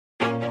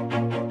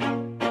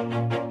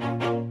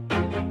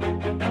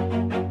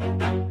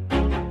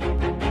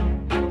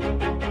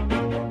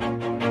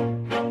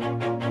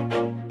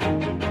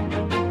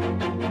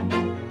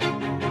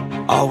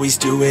Always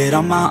do it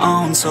on my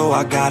own, so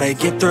I gotta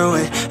get through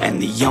it. And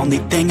the only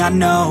thing I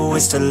know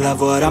is to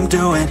love what I'm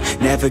doing.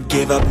 Never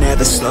give up,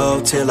 never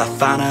slow, till I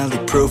finally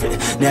prove it.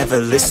 Never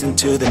listen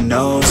to the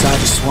no's, I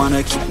just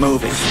wanna keep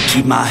moving.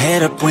 Keep my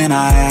head up when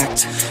I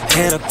act,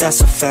 head up,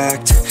 that's a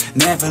fact.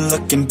 Never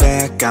looking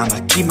back,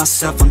 I'ma keep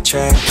myself on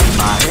track. Keep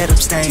my head up,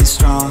 staying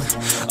strong,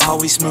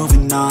 always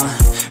moving on.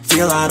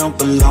 Feel I don't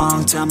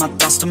belong, tell my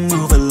thoughts to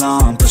move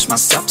along. Push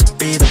myself to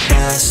be the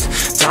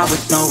best, die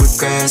with no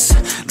regrets.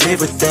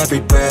 Live with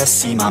every breath,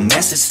 see my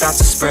message start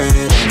to spread.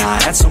 And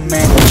I had so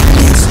many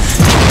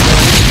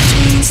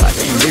dreams, life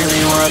ain't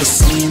really what it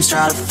seems.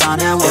 Try to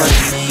find out what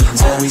it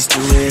means. Always do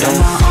it on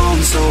my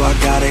own, so I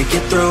gotta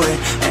get through it.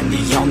 And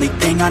the only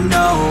thing I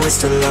know is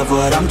to love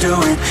what I'm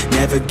doing.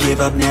 Never give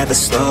up, never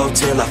slow,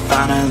 till I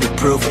finally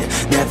prove it.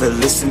 Never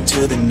listen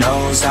to the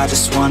no's, I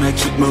just wanna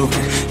keep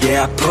moving.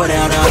 Yeah, I put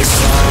out all this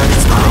art,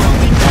 it's my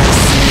only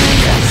medicine.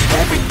 Yeah,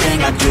 everything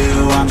I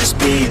do, I'm just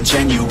being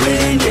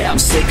genuine. Yeah, I'm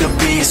sick of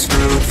being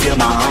screwed, feel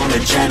my own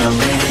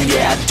adrenaline.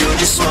 Yeah, I do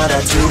just what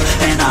I do,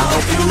 and I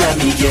hope you let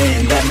me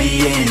in,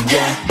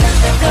 yeah.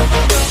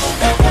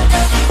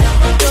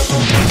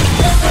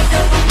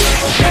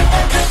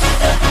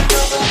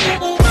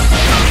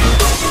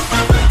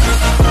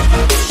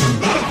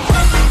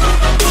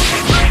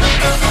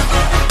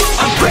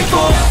 I'm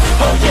grateful,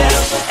 oh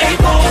yeah,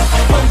 able,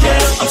 oh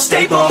yeah, I'm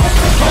stable,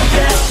 oh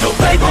yeah, no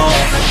label,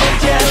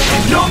 oh yeah,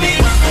 you know me,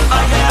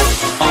 I have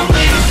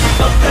only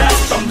the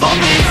best, I'm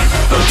lonely,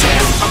 but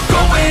damn, I'm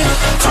going to win.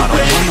 I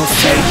don't want no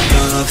fake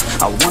love,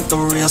 I want the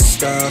real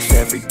stuff.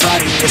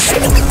 Everybody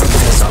listen up,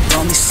 cause I'll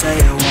only say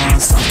it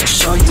once. I'm gonna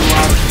show you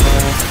all the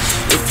love.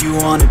 If you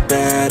want it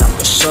bad, I'm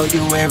gonna show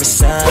you every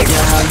side.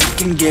 Yeah, how you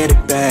can get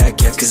it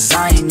back. Yeah, cause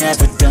I ain't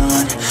never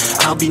done,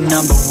 I'll be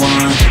number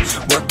one.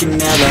 Working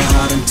hella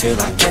hard until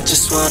I get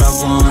just what I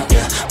want.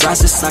 Yeah,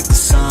 rises like the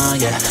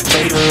sun, yeah,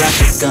 fatal like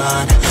a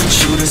gun.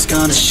 Shooter's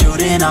gonna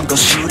shoot and I'm gonna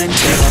shoot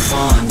until I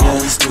won. Yeah,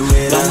 always do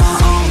it on my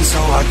own, so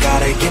I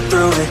gotta get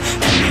through it.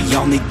 And the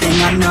only thing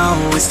I know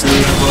is to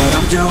love what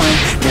I'm doing.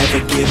 Never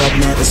give up,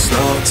 never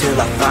slow, till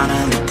I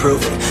finally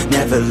prove it.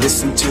 Never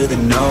listen to the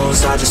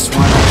no's, I just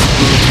wanna keep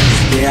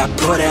moving. Yeah, I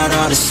put out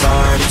all this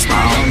art, it's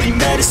my only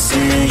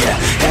medicine. Yeah,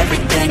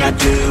 everything I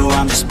do,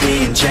 I'm just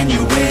being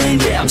genuine.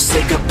 Yeah, I'm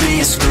sick of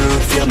being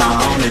screwed, feel my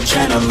own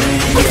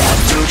adrenaline. Yeah, I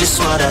do just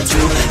what I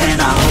do, and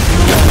I hope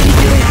you let me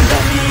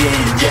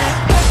in,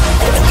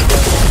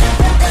 yeah.